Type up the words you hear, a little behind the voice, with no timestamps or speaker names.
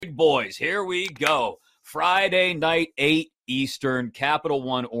boys, here we go. Friday night, 8 Eastern, Capital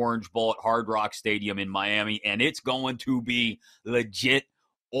One Orange Bowl at Hard Rock Stadium in Miami, and it's going to be legit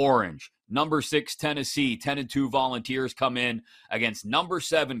orange. Number 6, Tennessee, 10-2 Volunteers come in against number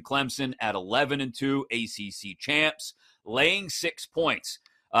 7, Clemson at 11-2 ACC champs, laying 6 points.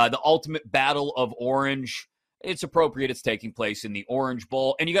 The ultimate battle of orange. It's appropriate it's taking place in the Orange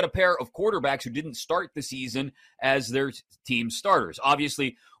Bowl. And you got a pair of quarterbacks who didn't start the season as their team starters.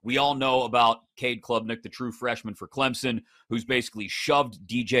 Obviously, we all know about Cade Klubnik, the true freshman for Clemson, who's basically shoved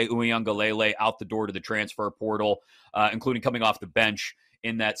DJ Uiagalelei out the door to the transfer portal, including coming off the bench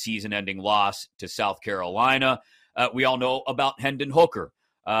in that season-ending loss to South Carolina. We all know about Hendon Hooker,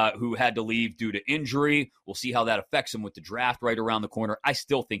 who had to leave due to injury. We'll see how that affects him with the draft right around the corner. I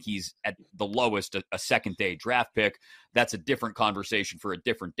still think he's at the lowest, a second-day draft pick. That's a different conversation for a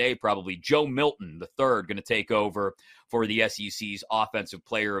different day, probably. Joe Milton, the third, going to take over for the SEC's Offensive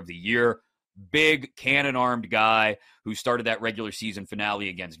Player of the Year. Big, cannon-armed guy who started that regular season finale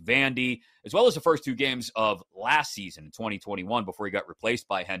against Vandy, as well as the first 2 games of last season in 2021 before he got replaced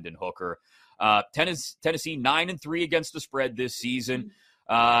by Hendon Hooker. Tennessee 9-3 against the spread this season.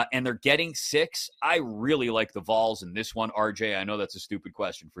 And they're getting 6. I really like the Vols in this one, RJ. I know that's a stupid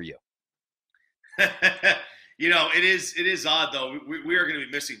question for you. It is odd, though. We are going to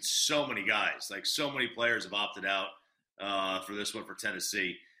be missing so many guys. Like, so many players have opted out for this one for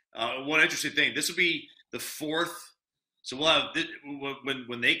Tennessee. One interesting thing, this will be the 4th. So we'll have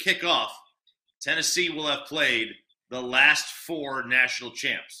when they kick off, Tennessee will have played the last 4 national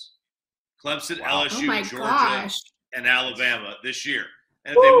champs: Clemson, LSU, Georgia, and Alabama this year.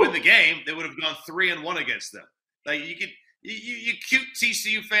 And if they win the game, they would have gone 3-1 against them. Like, you cute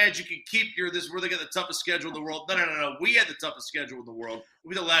TCU fans, you can keep where they got the toughest schedule in the world. No. We had the toughest schedule in the world.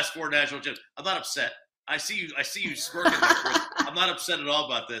 We the last 4 national champs. I'm not upset. I see you smirking there, Chris. I'm not upset at all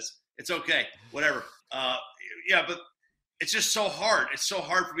about this. It's okay. Whatever. But it's just so hard. It's so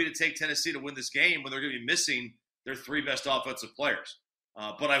hard for me to take Tennessee to win this game when they're going to be missing their 3 best offensive players.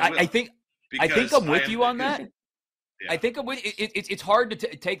 But I will. I think I'm with you on that. Yeah. I think it's hard to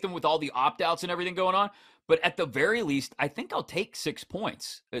take them with all the opt-outs and everything going on, but at the very least, I think I'll take 6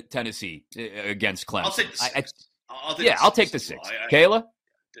 points at Tennessee against Clemson. I'll take the 6. I'll take the 6. Kayla?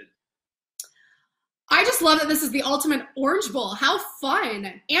 I just love that this is the ultimate Orange Bowl. How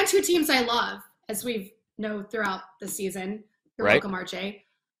fun. And 2 teams I love, as we know throughout the season. You're welcome, RJ.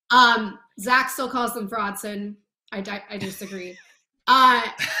 Zach still calls them Fraudson. I disagree.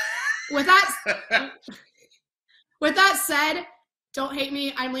 With that said, don't hate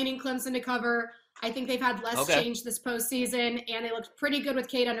me. I'm leaning Clemson to cover. I think they've had less change this postseason, and they looked pretty good with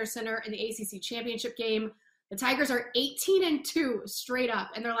Cade under center in the ACC championship game. The Tigers are 18-2 straight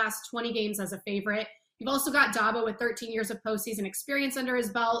up in their last 20 games as a favorite. You've also got Dabo with 13 years of postseason experience under his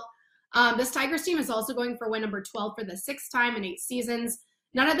belt. This Tigers team is also going for win number 12 for the 6th time in 8 seasons.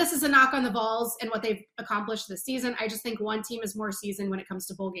 None of this is a knock on the Vols and what they've accomplished this season. I just think one team is more seasoned when it comes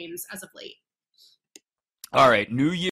to bowl games as of late. All right, New Year.